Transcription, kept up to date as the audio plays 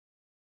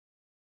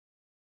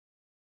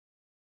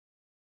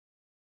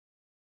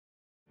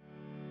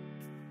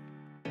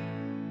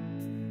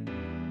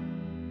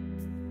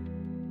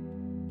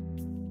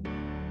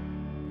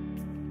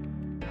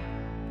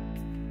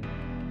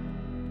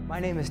My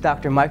name is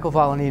Dr. Michael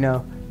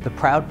Volanino, the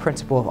proud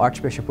principal of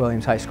Archbishop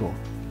Williams High School.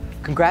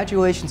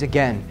 Congratulations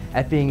again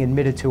at being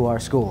admitted to our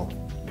school.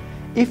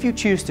 If you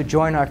choose to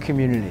join our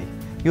community,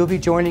 you'll be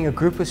joining a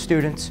group of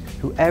students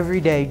who every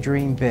day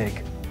dream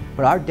big,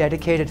 but our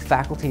dedicated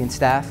faculty and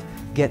staff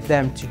get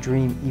them to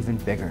dream even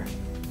bigger.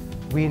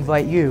 We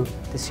invite you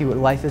to see what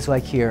life is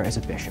like here as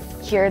a bishop.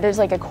 Here there's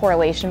like a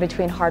correlation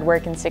between hard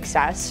work and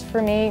success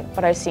for me,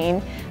 what I've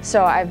seen.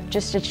 So I've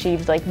just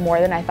achieved like more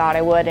than I thought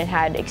I would and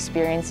had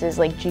experiences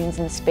like Jeans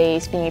in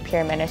Space, being a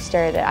peer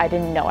minister that I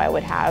didn't know I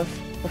would have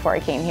before I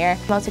came here.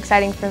 The most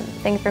exciting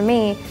thing for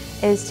me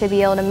is to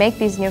be able to make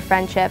these new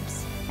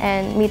friendships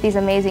and meet these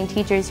amazing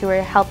teachers who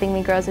are helping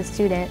me grow as a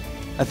student.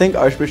 I think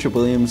Archbishop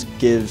Williams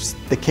gives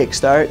the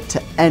kickstart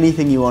to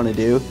anything you want to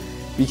do,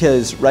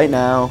 because right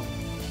now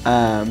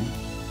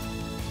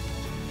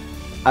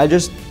I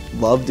just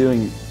love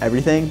doing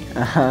everything.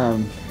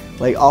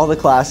 Like all the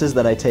classes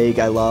that I take,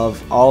 I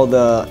love. All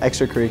the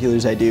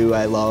extracurriculars I do,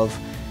 I love.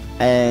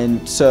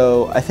 And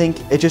so I think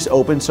it just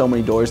opens so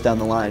many doors down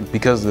the line.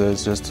 Because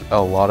there's just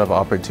a lot of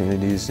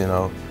opportunities,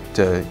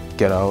 to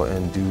get out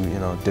and do,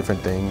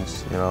 different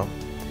things,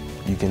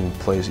 You can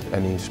play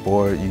any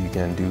sport, you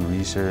can do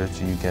research,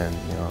 you can,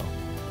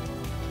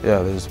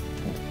 there's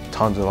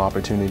tons of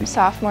opportunities.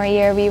 Sophomore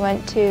year, we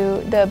went to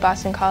the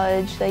Boston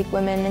College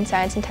Women in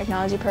Science and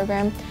Technology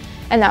program,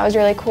 and that was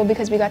really cool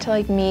because we got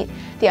to meet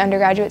the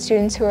undergraduate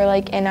students who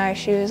were in our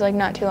shoes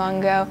not too long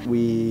ago.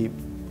 We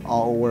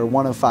all were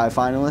one of 5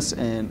 finalists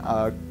in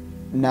a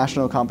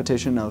national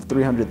competition of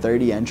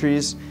 330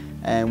 entries,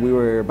 and we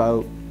were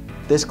about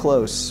this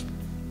close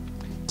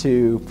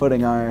to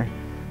putting our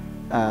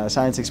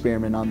science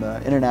experiment on the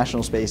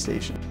International Space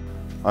Station.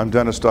 I'm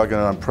Dennis Duggan,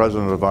 and I'm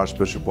president of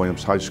Archbishop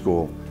Williams High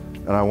School.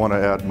 And I want to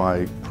add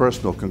my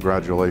personal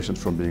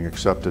congratulations from being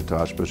accepted to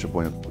Archbishop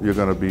Williams. You're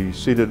going to be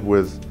seated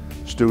with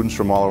students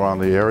from all around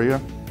the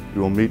area.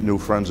 You will meet new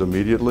friends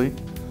immediately.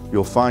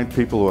 You'll find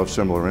people who have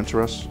similar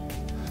interests.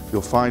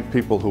 You'll find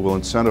people who will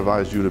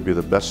incentivize you to be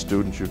the best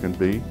student you can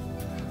be.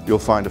 You'll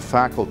find a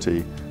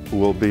faculty who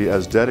will be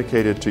as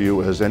dedicated to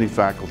you as any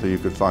faculty you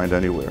could find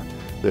anywhere.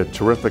 They're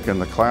terrific in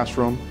the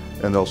classroom,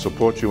 and they'll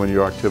support you in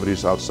your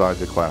activities outside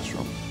the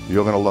classroom.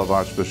 You're going to love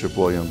Archbishop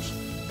Williams.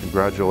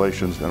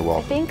 Congratulations and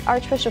welcome. I think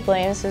Archbishop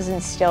Williams has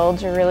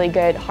instilled a really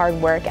good hard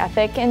work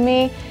ethic in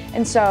me,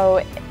 and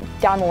so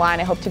down the line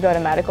I hope to go to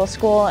medical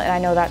school, and I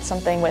know that's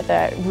something with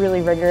a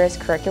really rigorous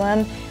curriculum.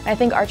 And I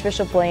think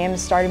Archbishop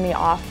Williams started me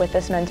off with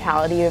this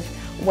mentality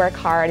of work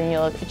hard and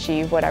you'll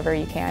achieve whatever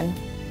you can.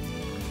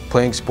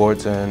 Playing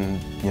sports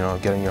and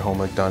getting your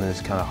homework done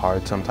is kind of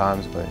hard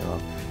sometimes, but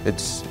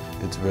it's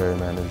very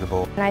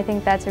manageable. And I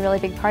think that's a really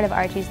big part of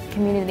Archie's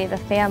community, the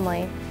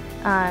family.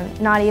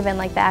 Not even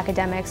the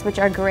academics, which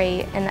are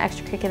great, and the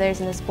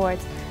extracurriculars and the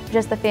sports,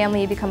 just the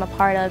family you become a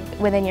part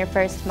of within your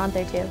first month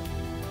or two.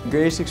 The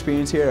greatest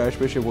experience here at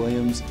Archbishop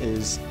Williams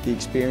is the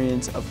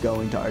experience of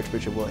going to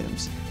Archbishop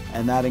Williams,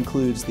 and that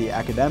includes the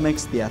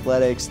academics, the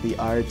athletics, the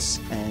arts,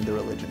 and the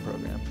religion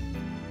program.